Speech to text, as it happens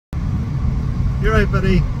You're right,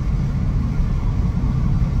 buddy.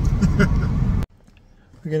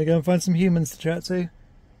 We're going to go and find some humans to chat to.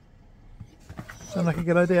 Sound like a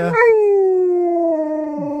good idea?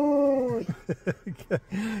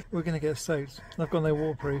 We're going to get soaked. I've got no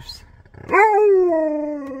waterproofs.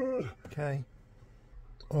 Okay.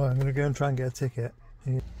 Well, I'm going to go and try and get a ticket.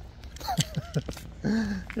 You're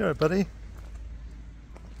right, buddy.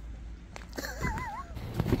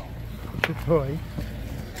 Good boy.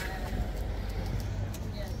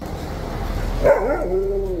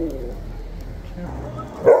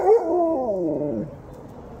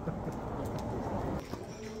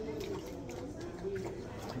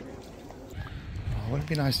 Wouldn't it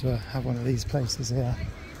be nice to have one of these places here?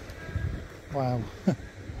 Wow.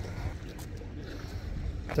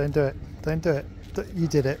 Don't do it. Don't do it. You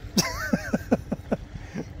did it.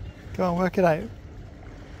 Go on, work it out.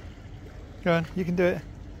 Go on, you can do it.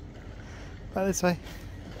 Back this way.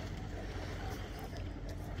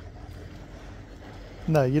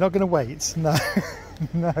 No, you're not going to wait. No.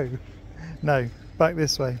 No. No. Back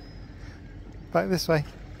this way. Back this way.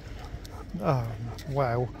 Oh,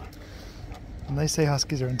 wow. And they say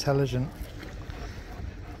Huskies are intelligent.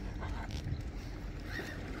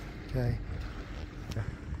 Okay.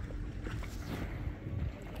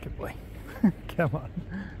 Good boy. Come on.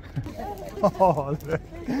 Oh, look.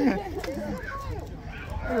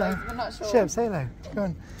 Hello. I'm not sure. Sherpa, say hello. Go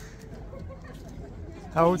on.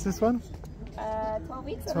 How old's this one? 12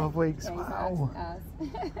 weeks. 12 weeks. Yeah, Wow.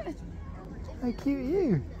 How cute are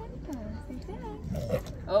you?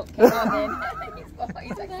 Oh, come on then.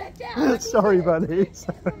 He's like, get down. Sorry, buddy.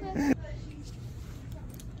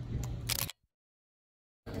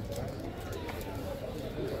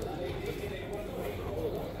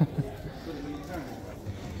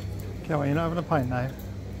 Come on, you're not having a pint now.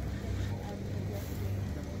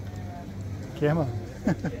 Come on.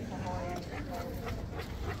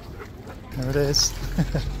 There it is.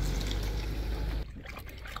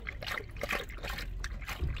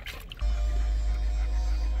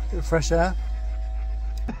 Bit of fresh air.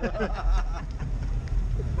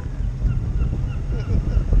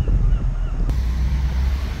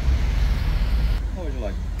 What would you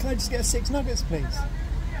like? Can I just get 6 nuggets, please?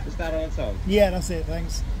 Is that on its own? Yeah, that's it,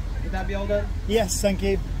 thanks. Would that be all done? Yes, thank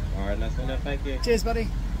you. Alright, let's go now, thank you. Cheers, buddy.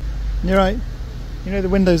 You're right. You know the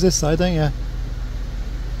window's this side, don't you?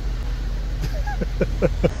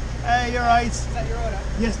 Hey, you're right. Is that your order?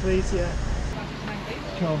 Yes, please, yeah.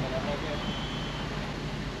 Cool.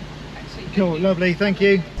 Actually, Cool, lovely, thank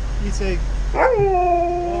you. You too. Oh.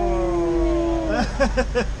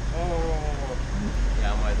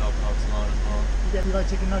 Yeah, my dog loves mine as well. Yeah, you like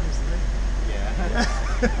chicken nuggets, do you? Yeah.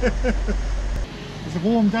 It's a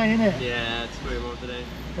warm day, isn't it? Yeah, it's pretty warm today.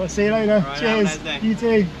 Well, see you later. Right, cheers. have a nice day. You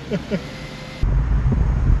too.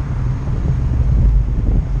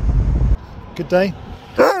 Good day.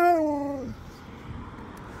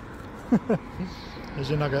 There's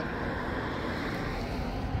your nugget.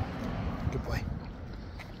 Good boy.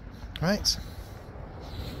 Right.